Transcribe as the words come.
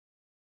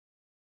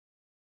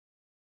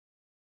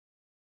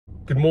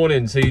Good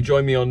morning. So you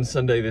join me on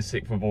Sunday the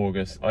 6th of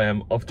August. I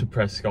am off to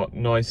Prescott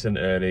nice and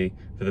early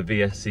for the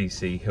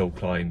Vscc hill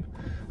climb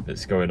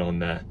that's going on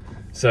there.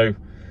 So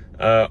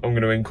I'm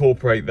going to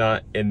incorporate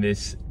that in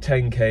this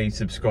 10k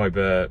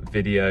subscriber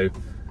video.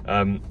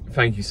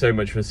 Thank you so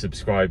much for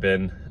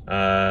subscribing.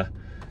 I'm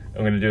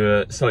going to do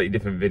a slightly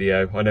different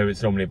video. I know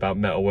it's normally about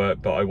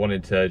metalwork, but I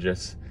wanted to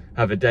just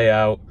have a day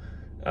out,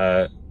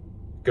 go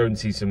and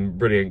see some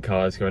brilliant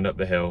cars going up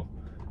the hill.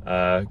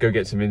 Go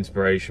get some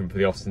inspiration for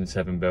the Austin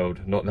 7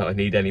 build. Not that I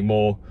need any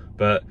more,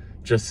 but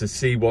just to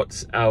see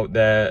what's out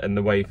there and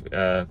the way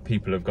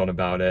people have gone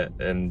about it,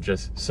 and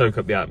just soak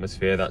up the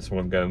atmosphere. That's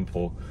what I'm going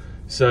for.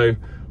 So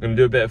I'm going to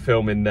do a bit of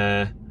filming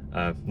there,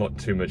 not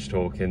too much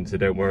talking, so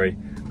don't worry.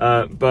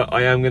 But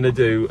I am going to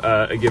do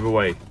a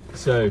giveaway.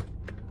 So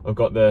I've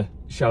got the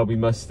Shelby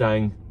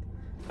Mustang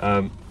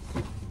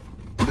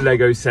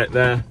Lego set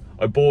there.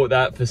 I bought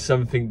that for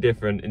something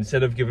different.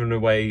 Instead of giving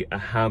away a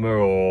hammer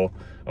or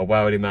a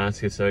Wowdy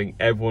mask or something,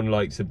 everyone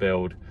likes a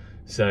build,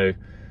 so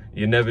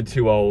you're never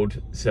too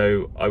old.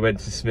 So I went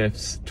to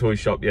Smith's toy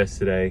shop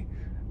yesterday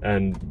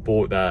and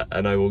bought that,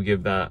 and I will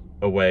give that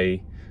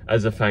away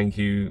as a thank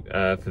you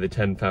for the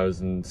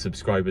 10,000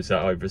 subscribers that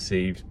I've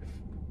received.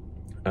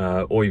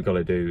 All you've got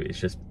to do is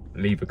just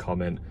leave a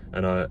comment,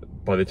 and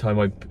by the time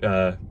I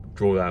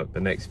draw out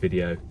the next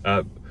video,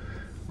 by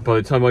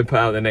the time I put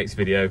out the next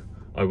video,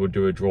 I will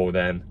do a draw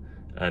then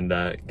and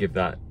give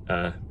that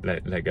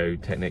Lego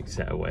Technic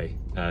set away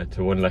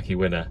to one lucky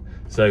winner.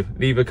 So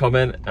leave a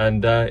comment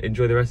and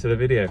enjoy the rest of the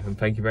video, and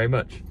thank you very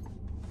much.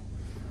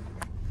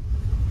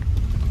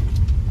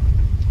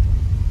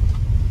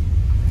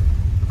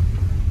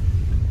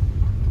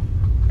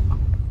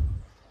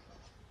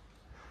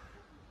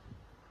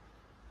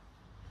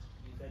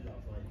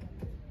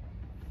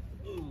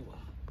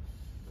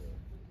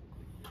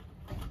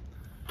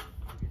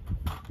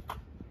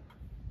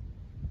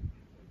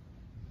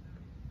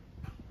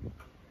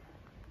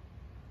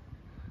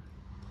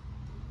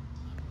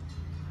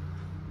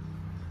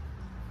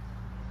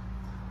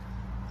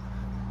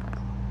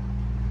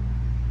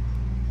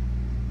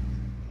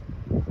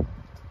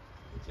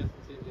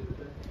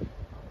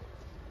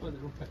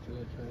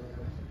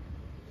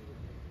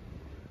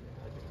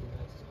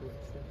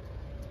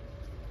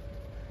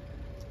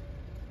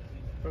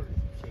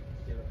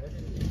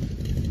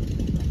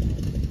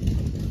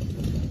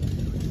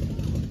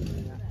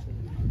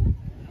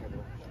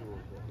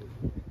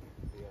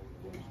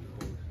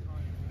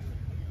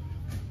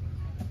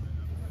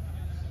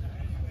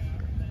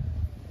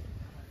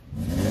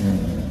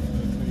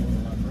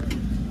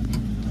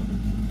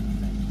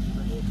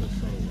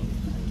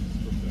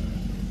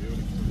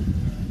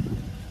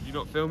 You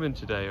not filming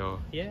today, or?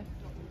 Yeah.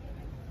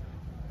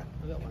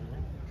 I got one there.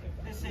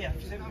 Let's see if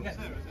we get...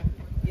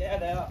 Yeah,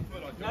 they are.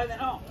 No, they're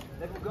not.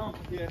 They've all gone.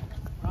 Yeah.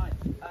 Right.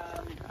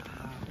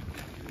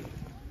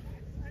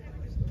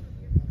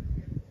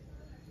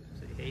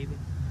 So heavy.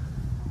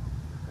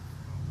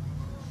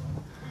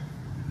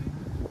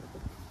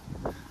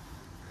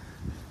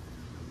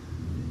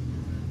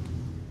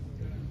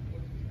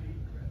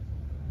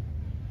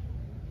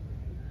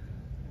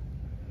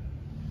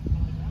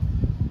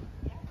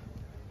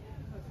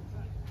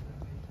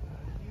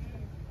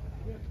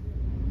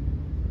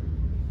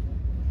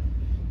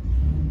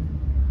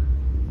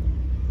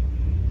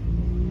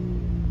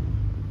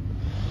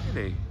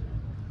 Really?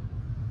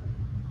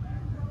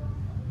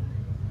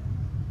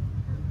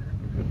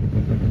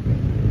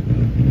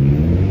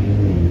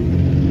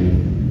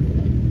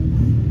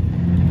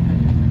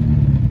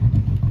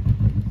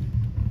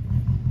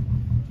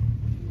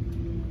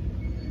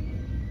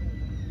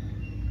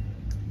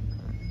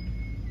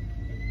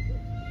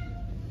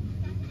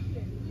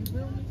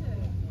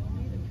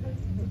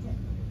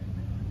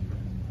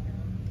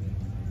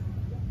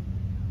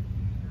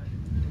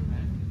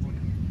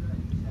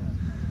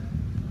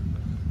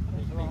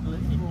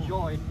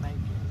 Enjoyed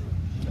making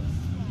it.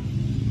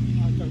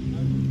 I don't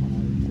know.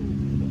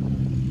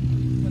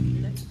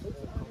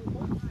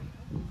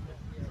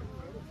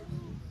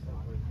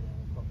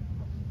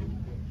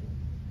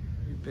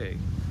 Big.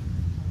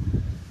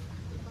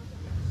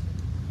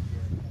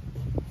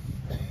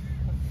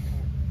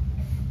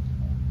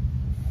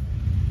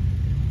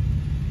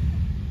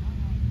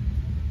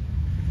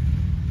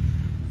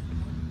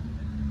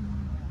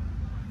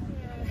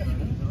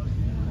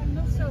 I'm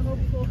not so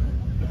hopeful.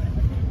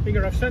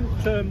 Finger, I've sent,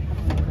 was that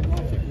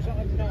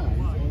a 9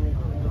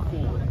 or a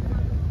 4?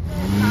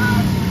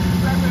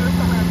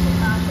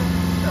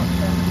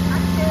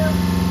 Thank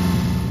you.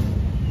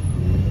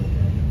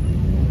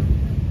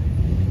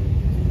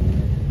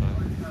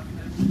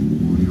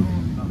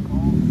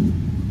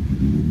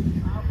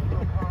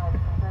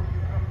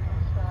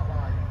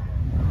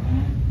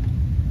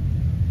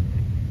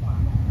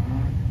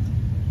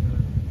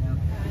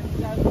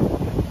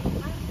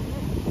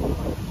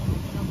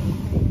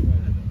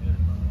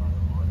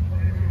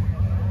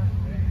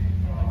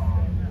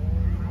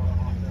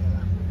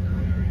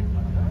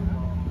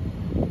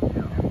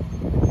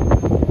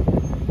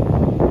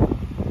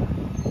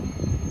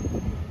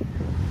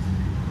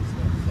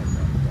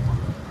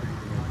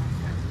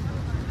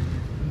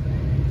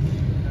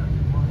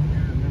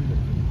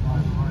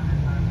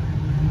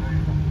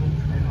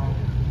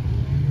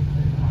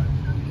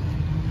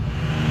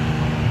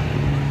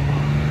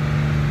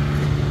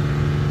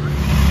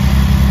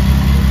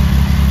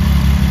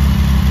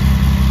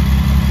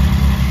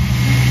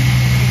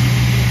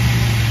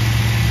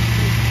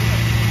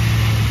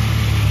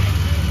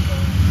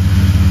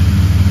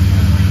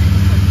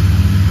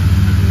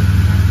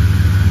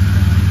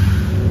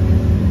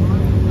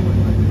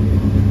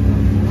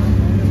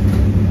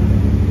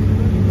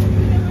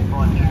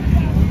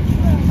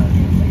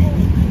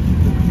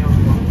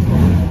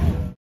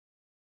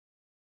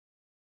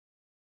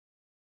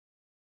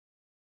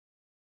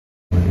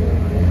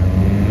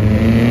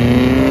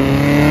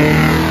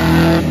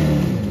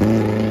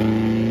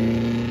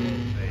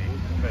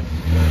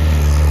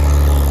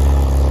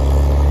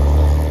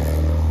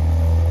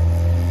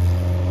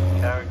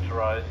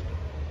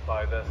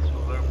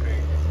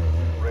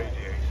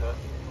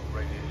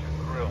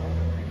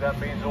 that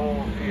means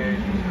all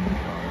PAs will be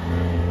cars.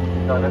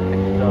 No, I don't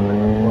think it's done,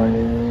 that's why it's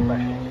a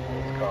special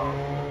sports car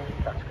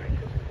category,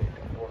 because it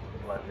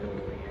wasn't like the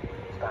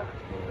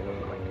standard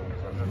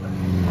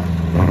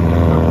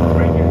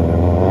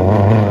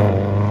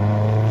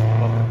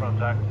on the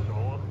front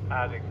axle,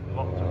 adding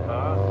lots of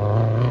power.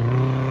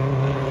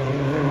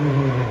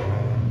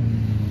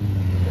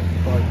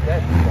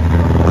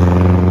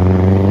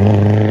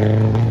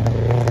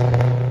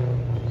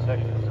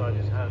 Section inside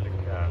his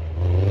handicap.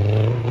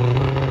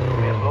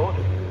 We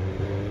applauded.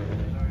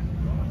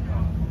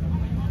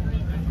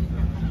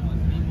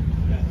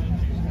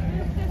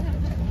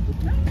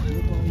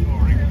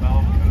 Touring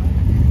Falcon,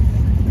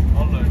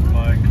 followed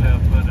by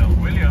Claire Fernell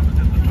Williams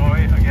in the toy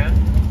again,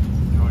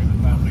 enjoying the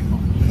family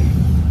competition.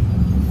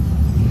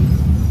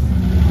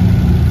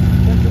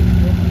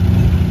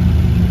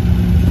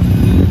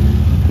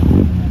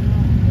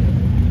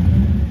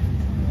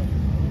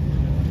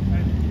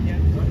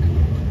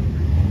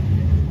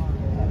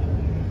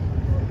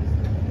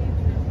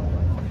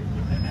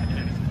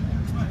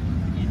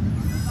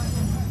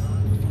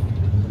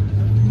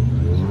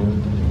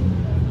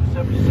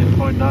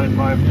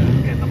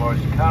 In the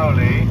Morris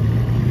Cowley.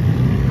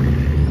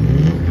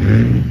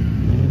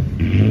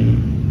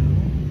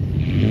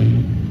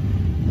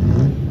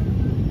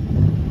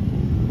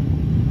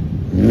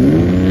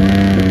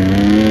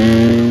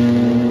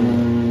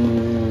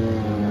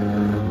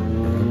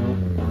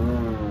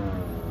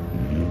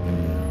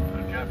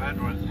 And Jeff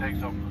Edwards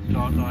takes off the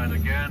start line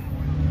again.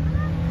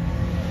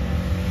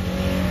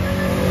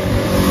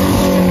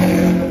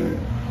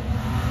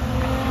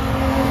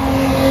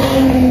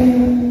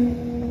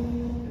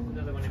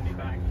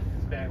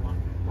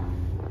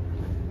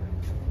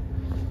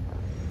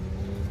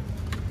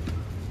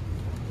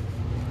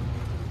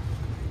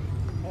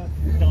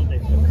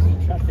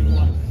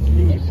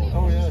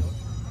 Oh yes.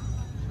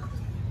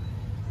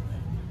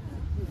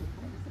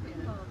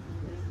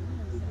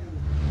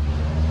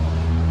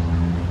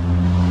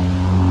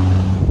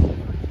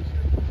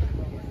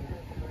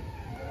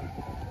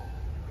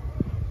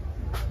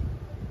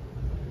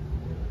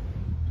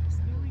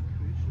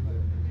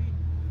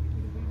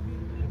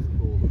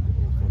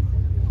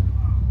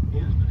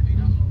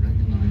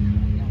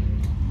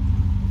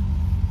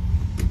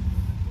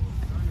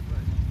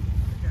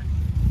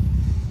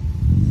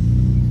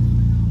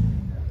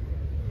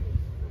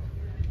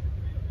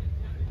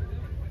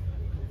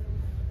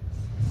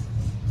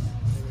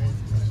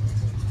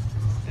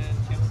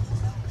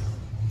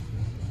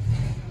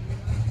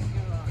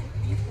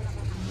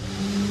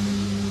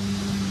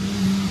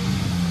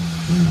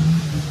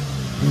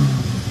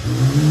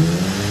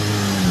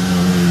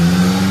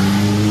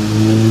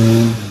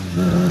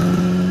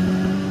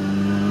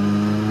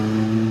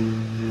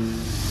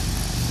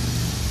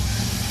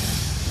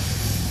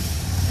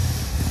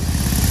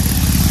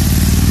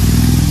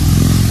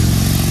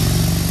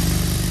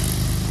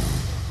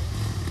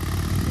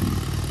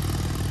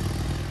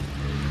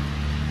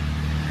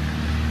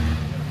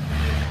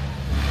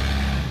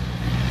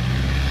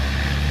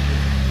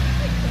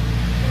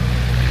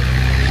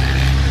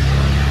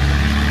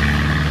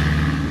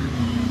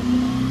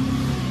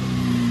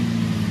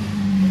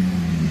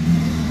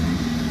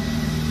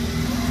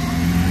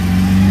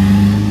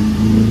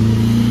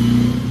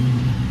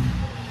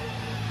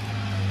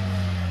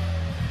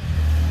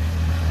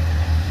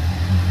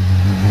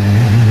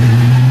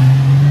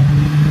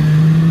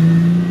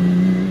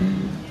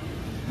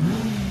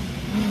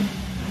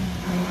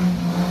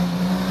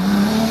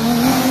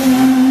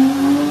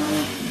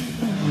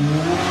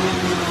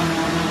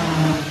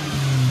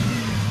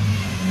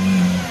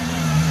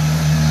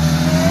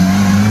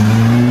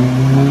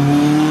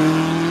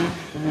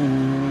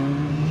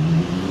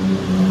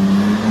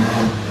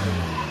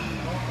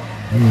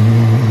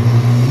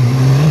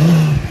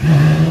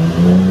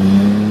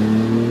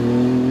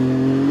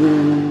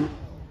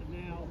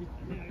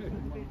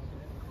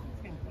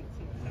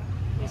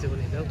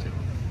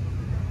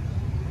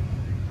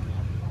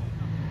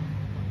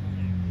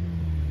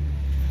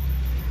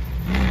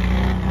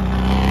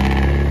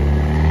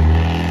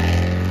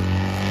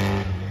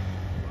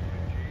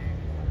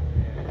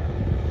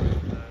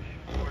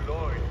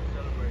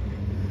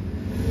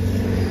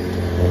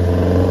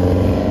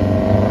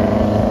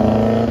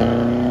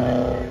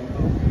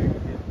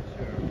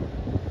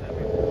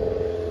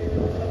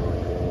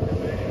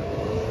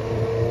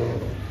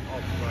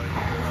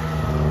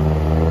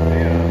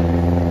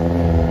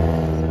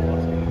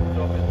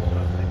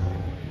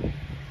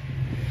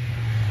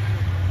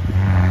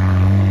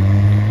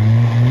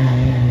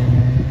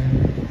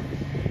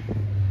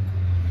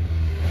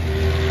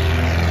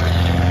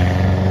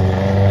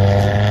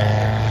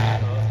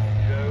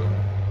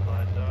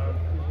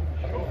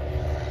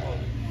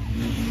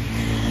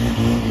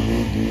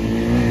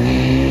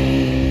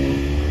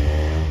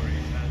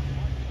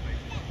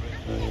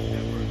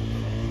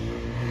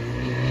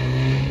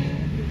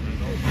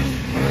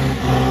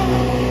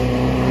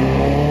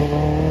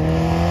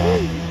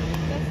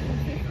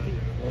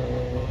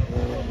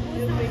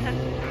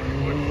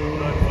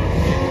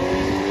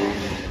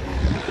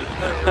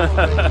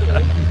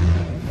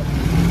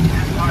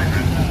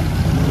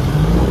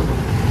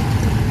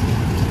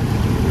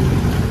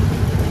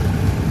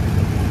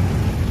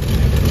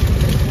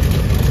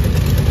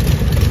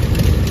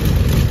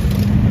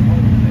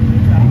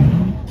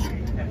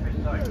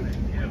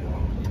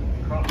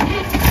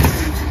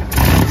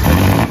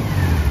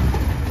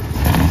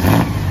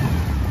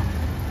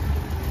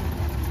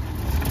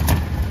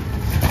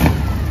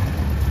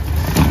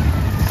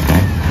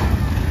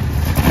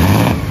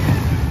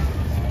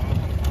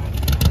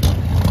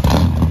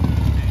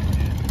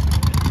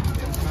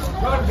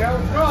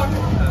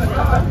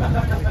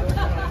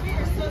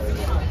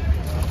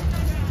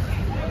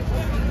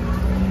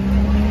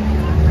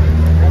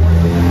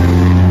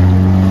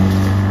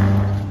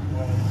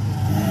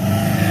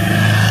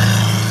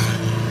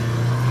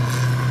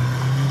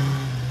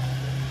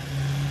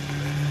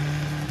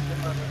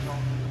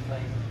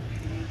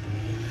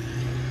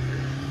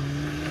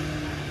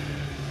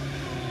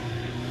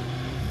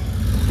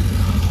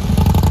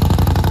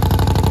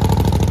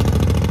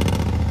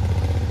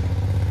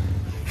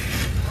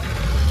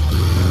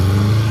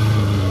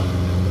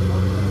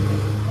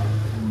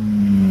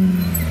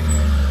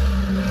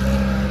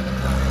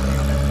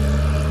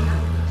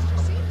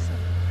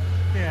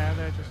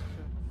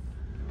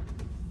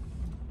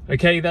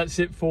 Okay, that's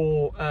it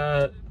for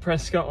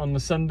Prescott on the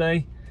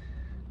Sunday.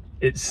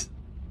 It's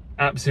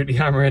absolutely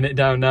hammering it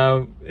down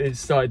now. It's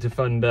started to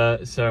thunder,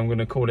 so I'm going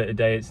to call it a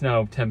day. It's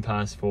now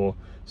 4:10,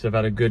 so I've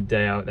had a good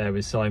day out there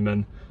with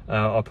Simon.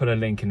 I'll put a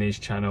link in his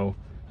channel.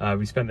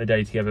 We spent the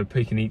day together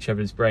picking each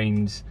other's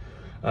brains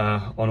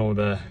on all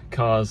the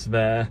cars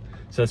there,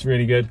 so that's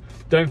really good.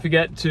 Don't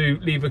forget to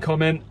leave a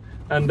comment,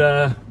 and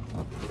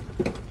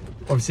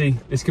obviously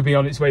this could be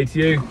on its way to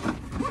you.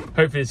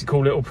 Hopefully it's a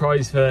cool little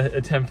prize for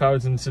a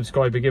 10,000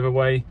 subscriber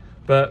giveaway.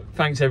 But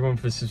thanks everyone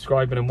for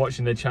subscribing and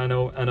watching the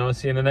channel, and I'll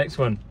see you in the next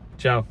one.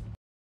 Ciao.